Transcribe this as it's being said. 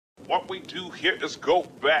What we do here is go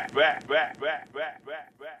back.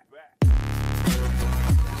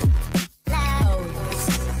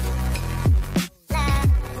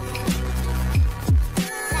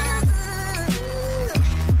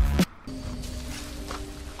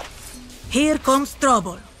 Here comes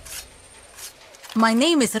trouble. My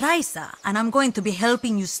name is Raisa, and I'm going to be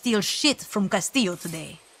helping you steal shit from Castillo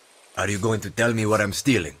today. Are you going to tell me what I'm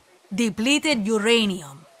stealing? Depleted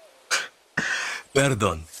uranium.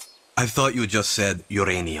 Pardon. I thought you just said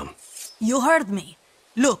uranium. You heard me.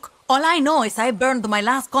 Look, all I know is I burned my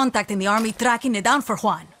last contact in the army tracking it down for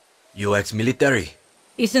Juan. You ex-military?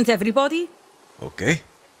 Isn't everybody? Okay.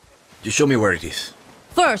 You show me where it is.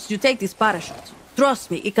 First, you take this parachute. Trust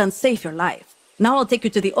me, it can save your life. Now I'll take you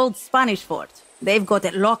to the old Spanish fort. They've got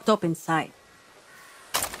it locked up inside.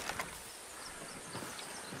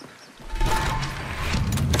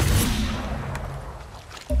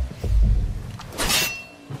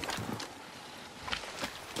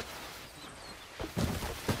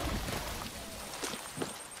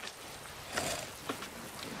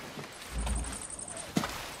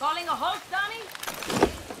 Calling a halt, Donnie?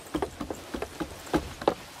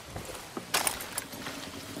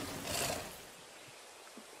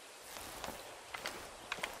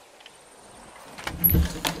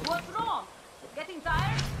 What's wrong? Getting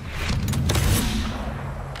tired?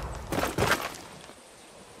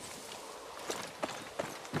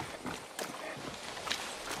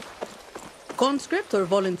 Conscript or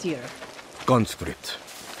volunteer? Conscript.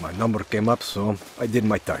 My number came up, so I did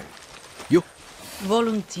my time. You?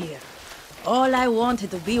 Volunteer. All I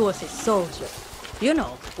wanted to be was a soldier. You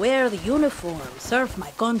know, wear the uniform, serve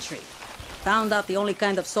my country. Found out the only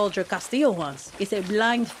kind of soldier Castillo wants is a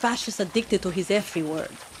blind fascist addicted to his every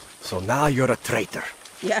word. So now you're a traitor.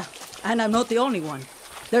 Yeah, and I'm not the only one.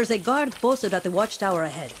 There's a guard posted at the watchtower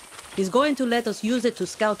ahead. He's going to let us use it to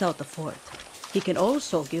scout out the fort. He can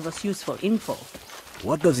also give us useful info.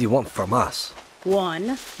 What does he want from us?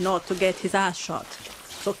 One, not to get his ass shot.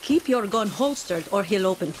 So keep your gun holstered or he'll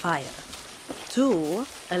open fire. Two,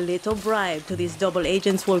 a little bribe to these double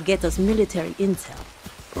agents will get us military intel.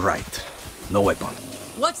 Right. No weapon.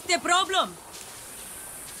 What's the problem?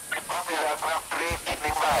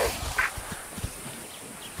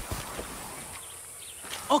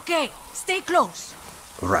 Okay, stay close.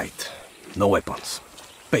 Right. No weapons.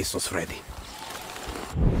 Pesos ready.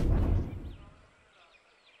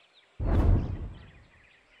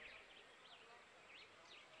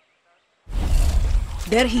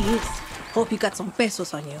 There he is. Hope you got some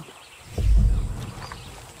pesos on you.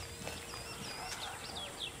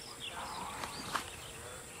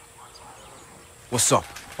 What's up?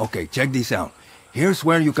 Okay, check this out. Here's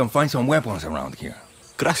where you can find some weapons around here.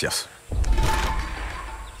 Gracias.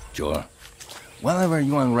 Sure. Whatever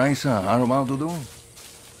you and Raisa are about to do.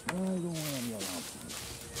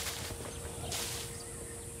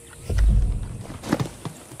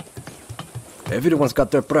 Everyone's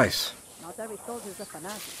got their price. Not every soldier's a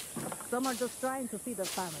fanatic. Some are just trying to feed their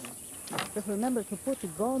family. Just remember to put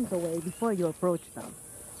your guns away before you approach them.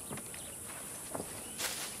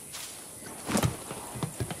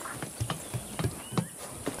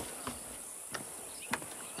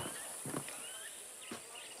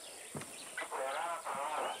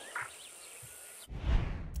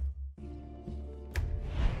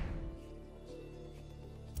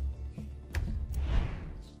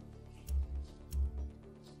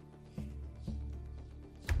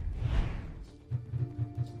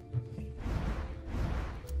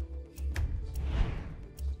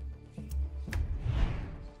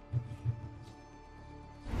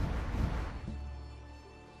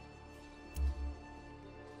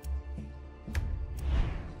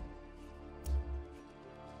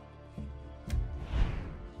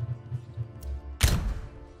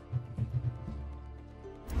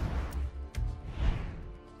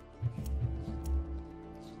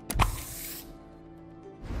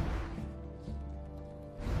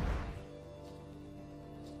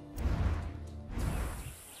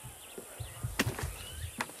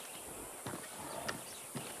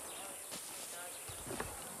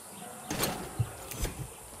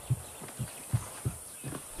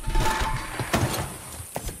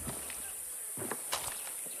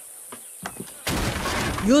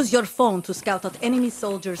 Use your phone to scout out enemy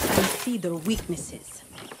soldiers and see their weaknesses.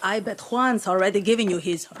 I bet Juan's already giving you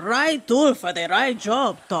his right tool for the right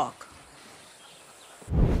job talk.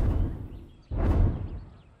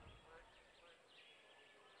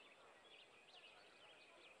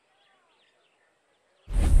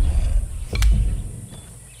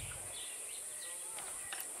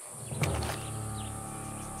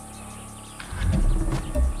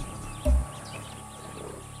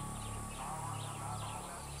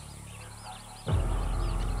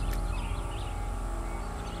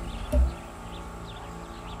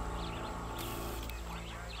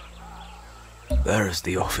 There's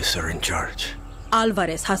the officer in charge.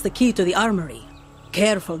 Alvarez has the key to the armory.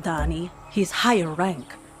 Careful, Danny. He's higher rank.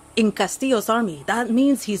 In Castillo's army, that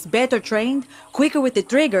means he's better trained, quicker with the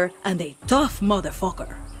trigger, and a tough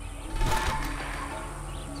motherfucker.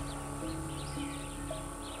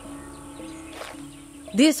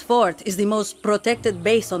 This fort is the most protected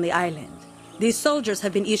base on the island. These soldiers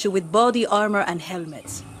have been issued with body armor and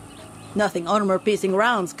helmets. Nothing armor-piercing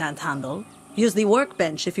rounds can't handle. Use the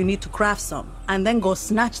workbench if you need to craft some, and then go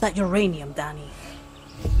snatch that uranium, Danny.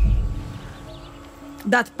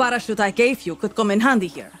 That parachute I gave you could come in handy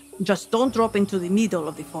here. Just don't drop into the middle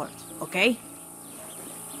of the fort, okay?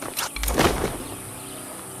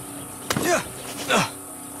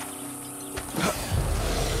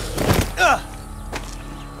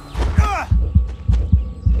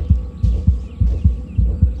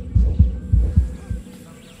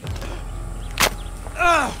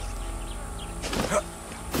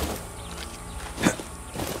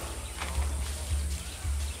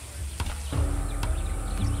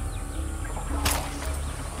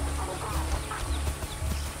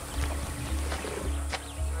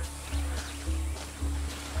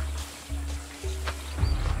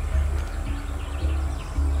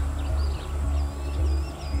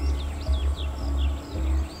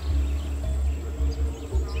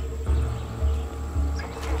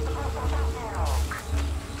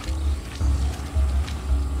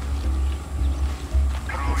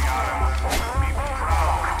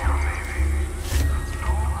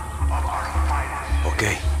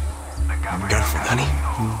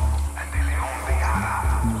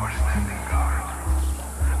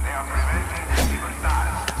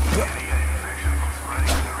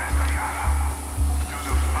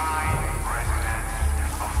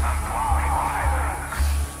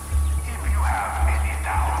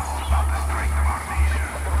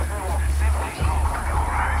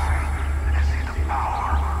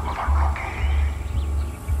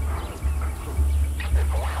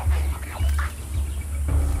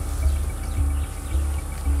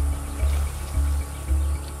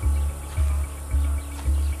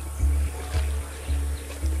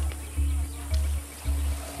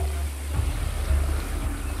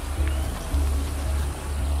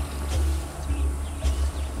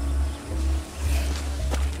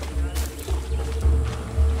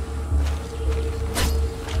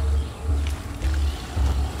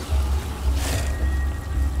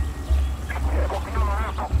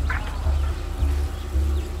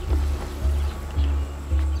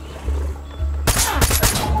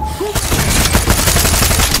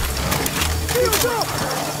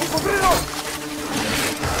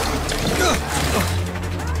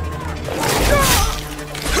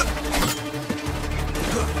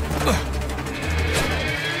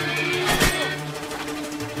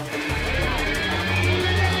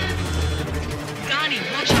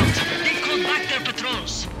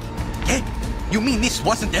 You mean this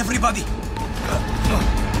wasn't everybody?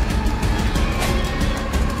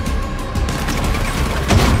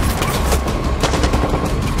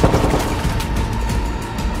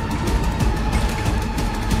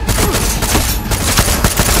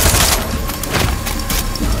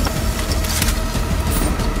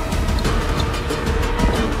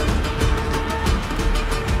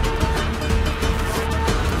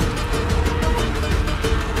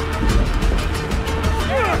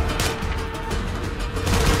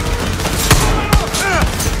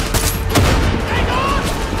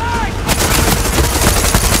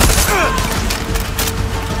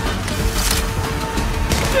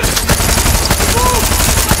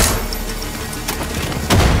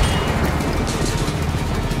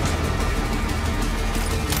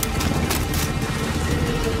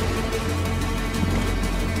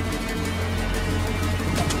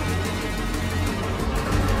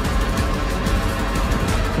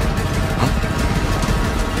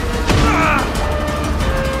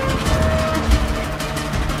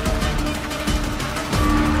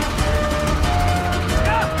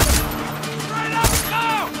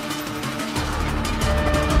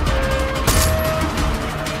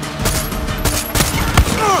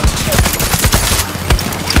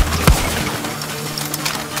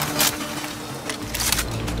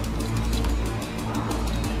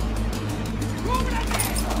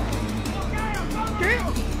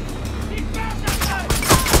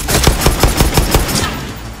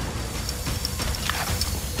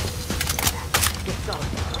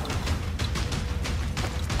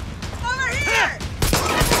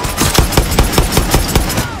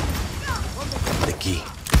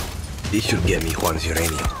 This should get me Juan's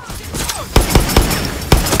uranium.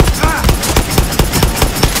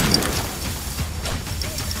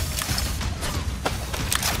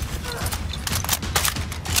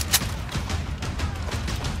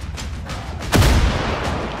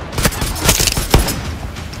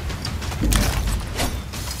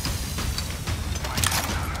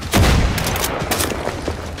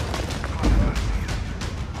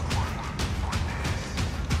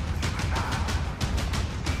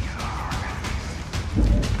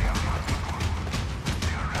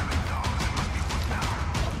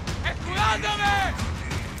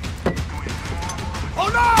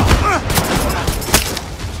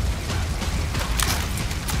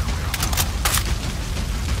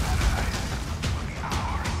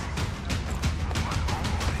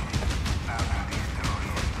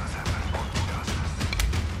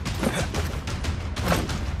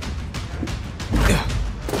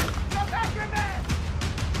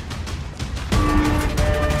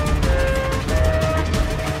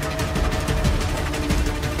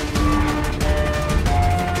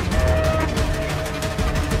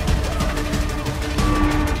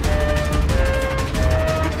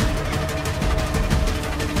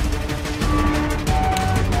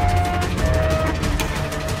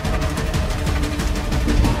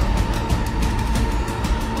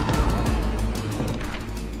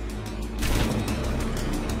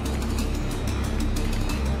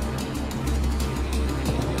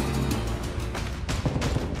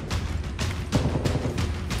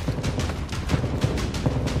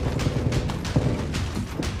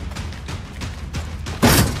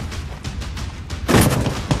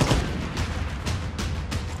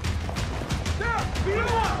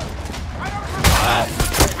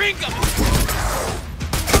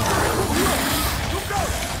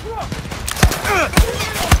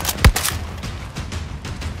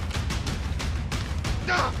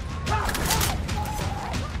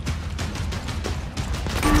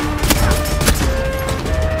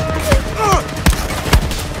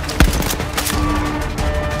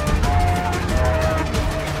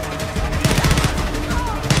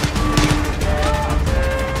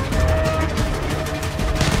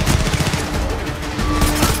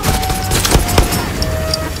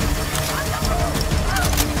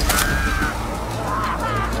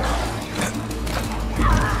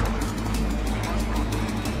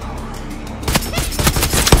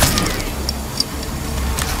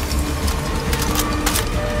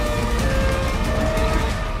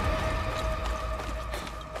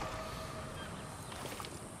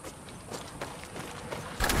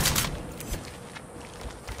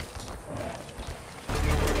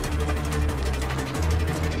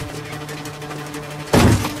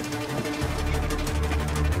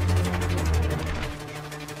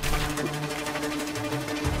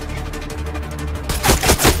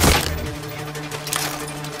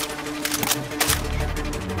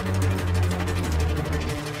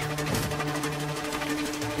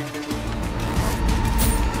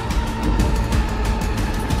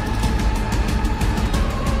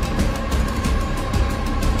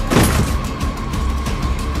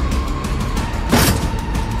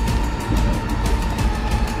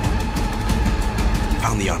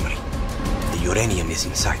 The armory. The uranium is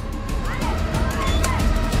inside.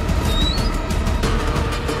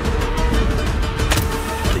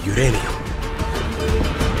 The uranium.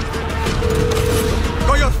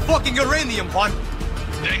 Got your fucking uranium, Juan!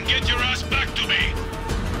 Then get your ass back to me!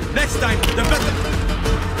 Next time, the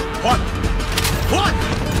better... Juan!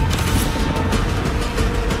 Juan!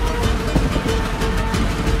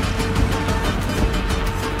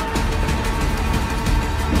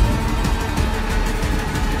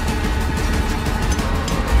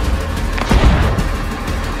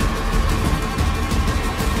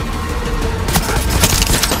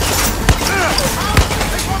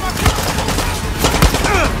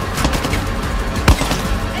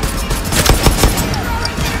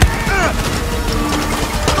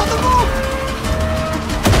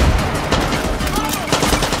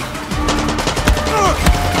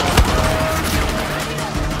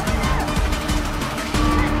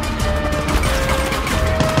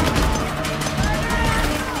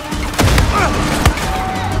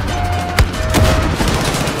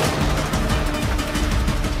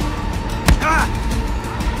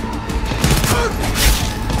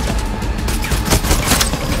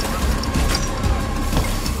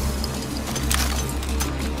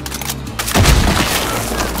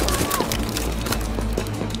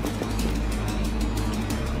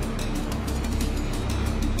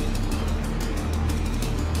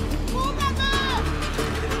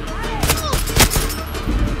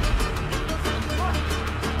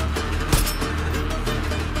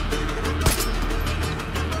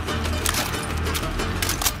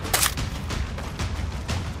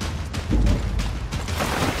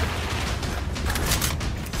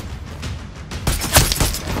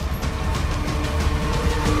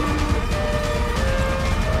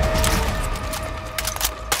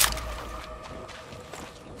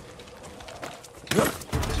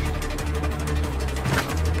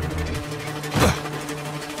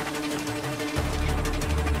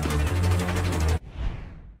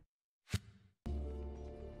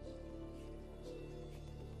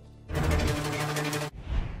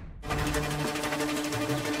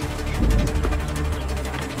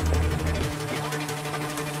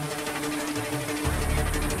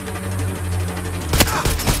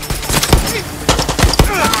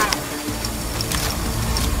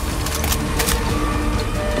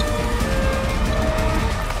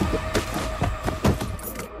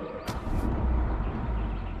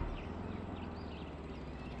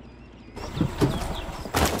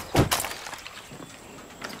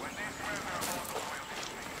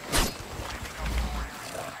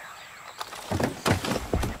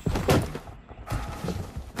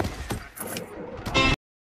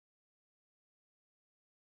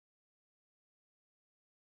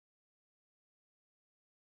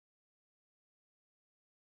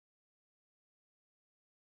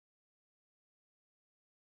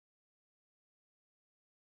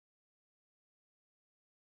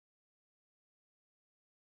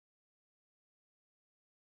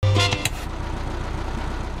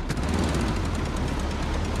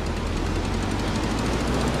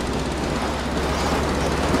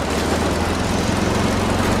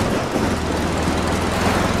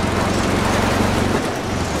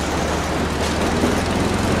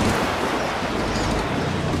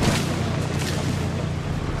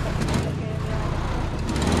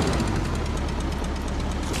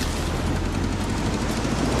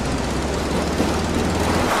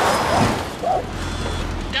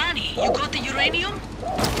 uranium?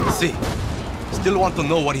 See, still want to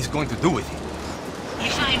know what he's going to do with it.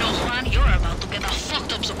 If I know Juan, you're about to get a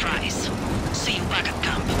fucked up surprise. See you back at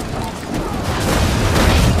camp.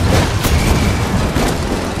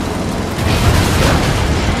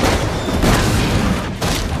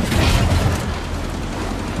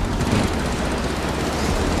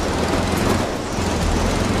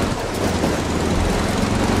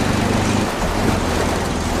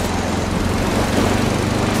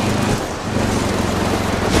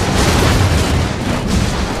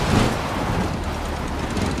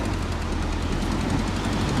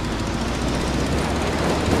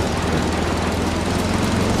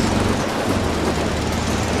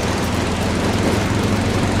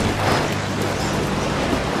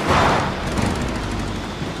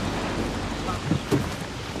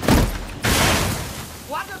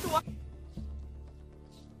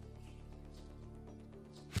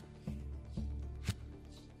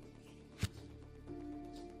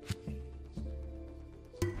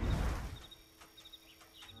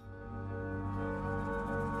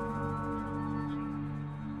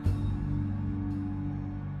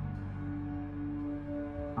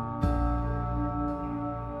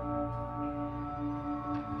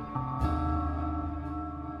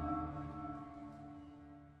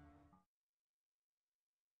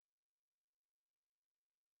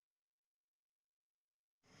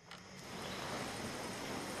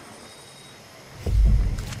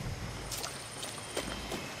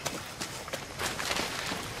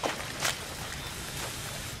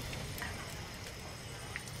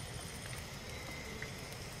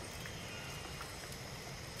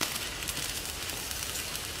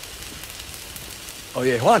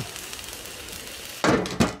 Oye, Juan.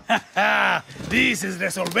 This is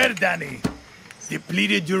Resolver, Danny.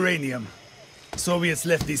 Depleted uranium. Soviets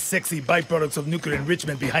left these sexy byproducts of nuclear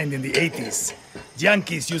enrichment behind in the 80s.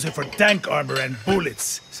 Yankees use it for tank armor and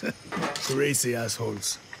bullets. Crazy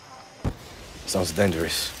assholes. Sounds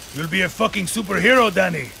dangerous. You'll be a fucking superhero,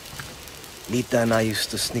 Danny. Lita and I used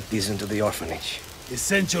to sneak these into the orphanage.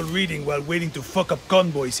 Essential reading while waiting to fuck up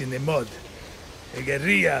convoys in the mud. A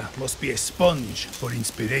guerrilla must be a sponge for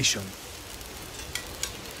inspiration.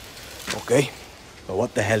 Okay, but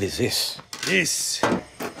what the hell is this? This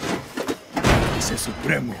is a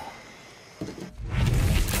Supremo.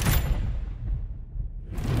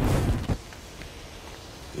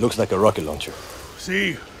 Looks like a rocket launcher.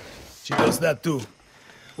 See, she does that too.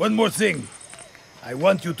 One more thing. I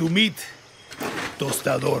want you to meet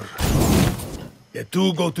Tostador. The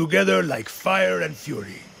two go together like fire and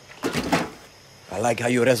fury. I like how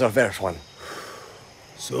you resolver, Juan.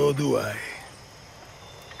 So do I.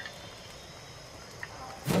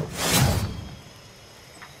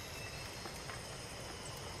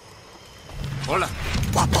 Hola.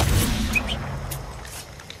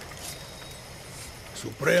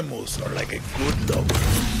 Supremos are like a good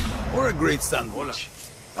lover. Or a great sandwich.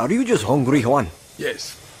 Are you just hungry, Juan?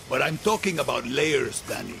 Yes, but I'm talking about layers,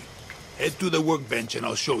 Danny. Head to the workbench and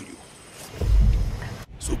I'll show you.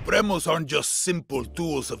 Supremos aren't just simple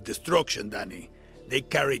tools of destruction, Danny. They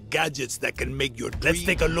carry gadgets that can make your dreams... Let's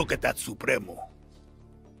take a look at that Supremo.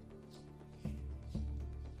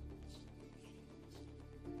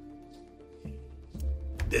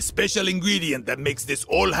 The special ingredient that makes this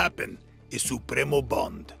all happen is Supremo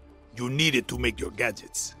Bond. You need it to make your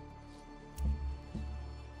gadgets.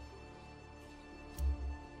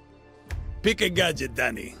 Pick a gadget,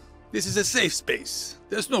 Danny. This is a safe space.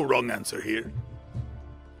 There's no wrong answer here.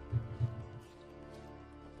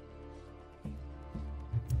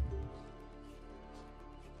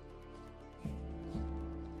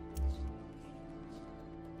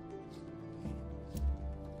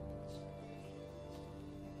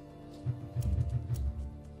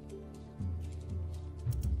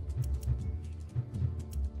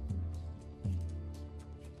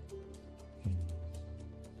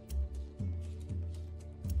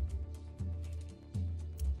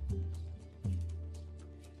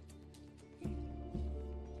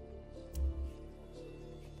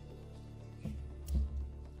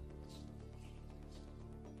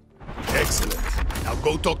 Excellent. Now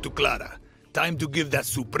go talk to Clara. Time to give that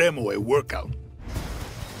Supremo a workout.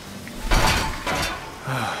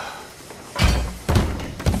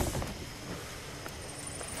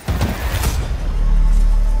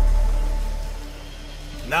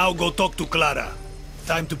 Now go talk to Clara.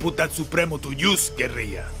 Time to put that Supremo to use,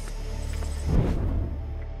 guerrilla.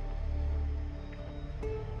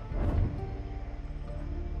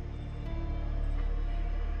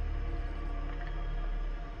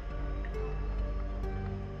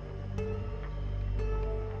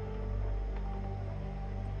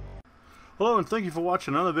 Hello and thank you for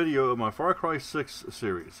watching another video of my Far Cry 6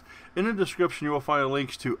 series. In the description you will find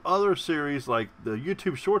links to other series like the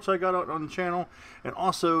YouTube shorts I got out on the channel and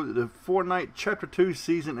also the Fortnite Chapter 2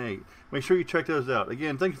 Season 8. Make sure you check those out.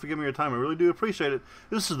 Again, thank you for giving me your time. I really do appreciate it.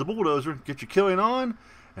 This is the Bulldozer. Get your killing on,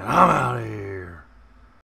 and I'm out of here.